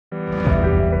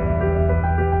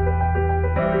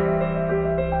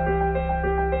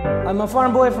I'm a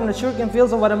farm boy from the sugarcane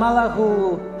fields of Guatemala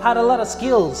who had a lot of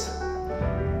skills,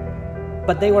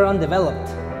 but they were undeveloped.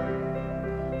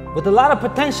 With a lot of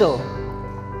potential,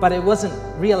 but it wasn't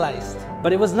realized.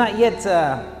 But it was not yet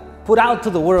put out to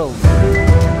the world.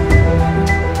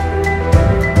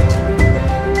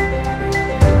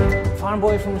 Farm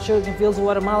boy from the sugarcane fields of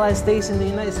Guatemala stays in the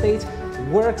United States,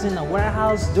 works in a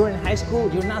warehouse during high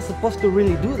school. You're not supposed to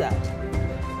really do that.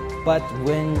 But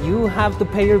when you have to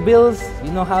pay your bills,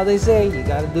 you know how they say, you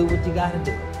gotta do what you gotta do.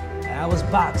 And I was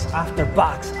box after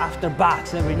box after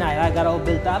box every night. I got all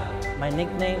built up. My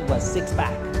nickname was Six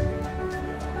Pack.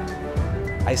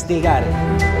 I still got it.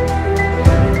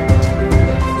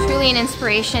 Truly an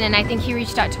inspiration, and I think he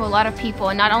reached out to a lot of people,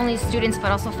 and not only students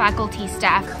but also faculty,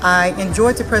 staff. I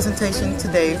enjoyed the presentation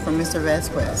today from Mr.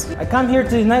 Vasquez. I come here to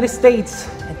the United States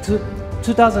in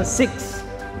 2006,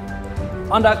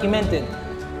 undocumented.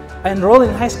 I enrolled in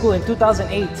high school in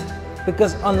 2008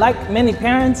 because, unlike many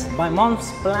parents, my mom's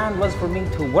plan was for me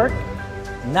to work,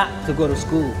 not to go to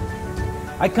school.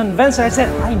 I convinced her, I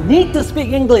said, I need to speak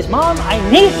English, Mom, I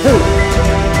need to!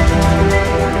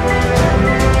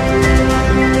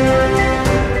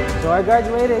 So I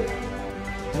graduated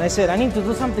and I said, I need to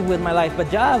do something with my life, but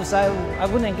jobs, I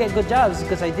wouldn't get good jobs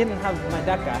because I didn't have my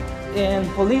DACA. And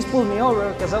police pulled me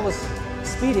over because I was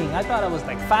speeding. I thought I was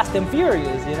like Fast and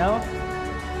Furious, you know?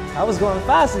 I was going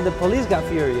fast and the police got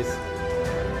furious.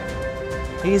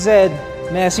 He said,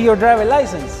 may I see your driver's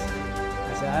license?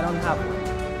 I said, I don't have one.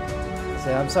 I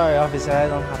said, I'm sorry, officer, I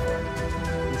don't have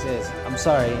one. He says, I'm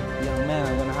sorry, young man,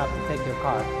 I'm gonna have to take your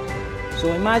car.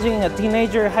 So imagine a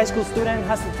teenager, high school student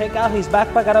has to take out his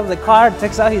backpack out of the car,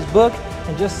 takes out his book,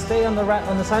 and just stay on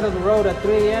the side of the road at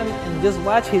 3 a.m. and just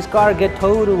watch his car get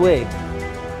towed away.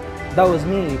 That was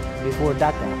me before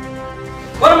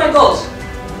DACA. What are my goals?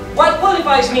 What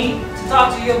qualifies me to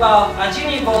talk to you about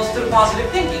achieving goals through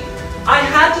positive thinking? I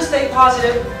had to stay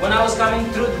positive when I was coming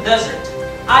through the desert.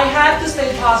 I had to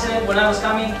stay positive when I was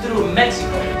coming through Mexico.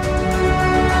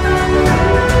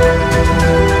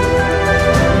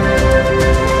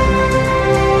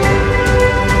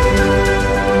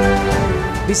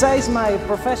 Besides my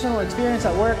professional experience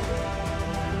at work,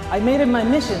 I made it my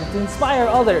mission to inspire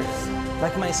others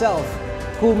like myself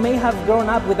who may have grown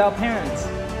up without parents,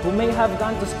 who may have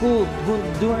gone to school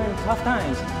during tough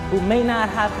times, who may not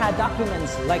have had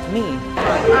documents like me.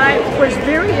 I was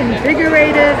very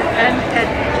invigorated, and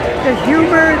the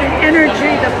humor, the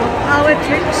energy, the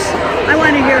politics. I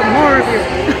want to hear more of you.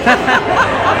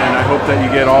 And I hope that you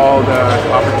get all the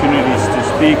opportunities to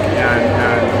speak and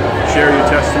share your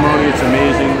testimony. It's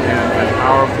amazing and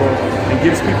powerful and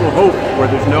gives people hope where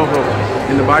there's no hope.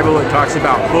 In the Bible it talks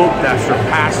about hope that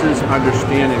surpasses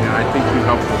understanding, and I think you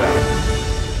help with that.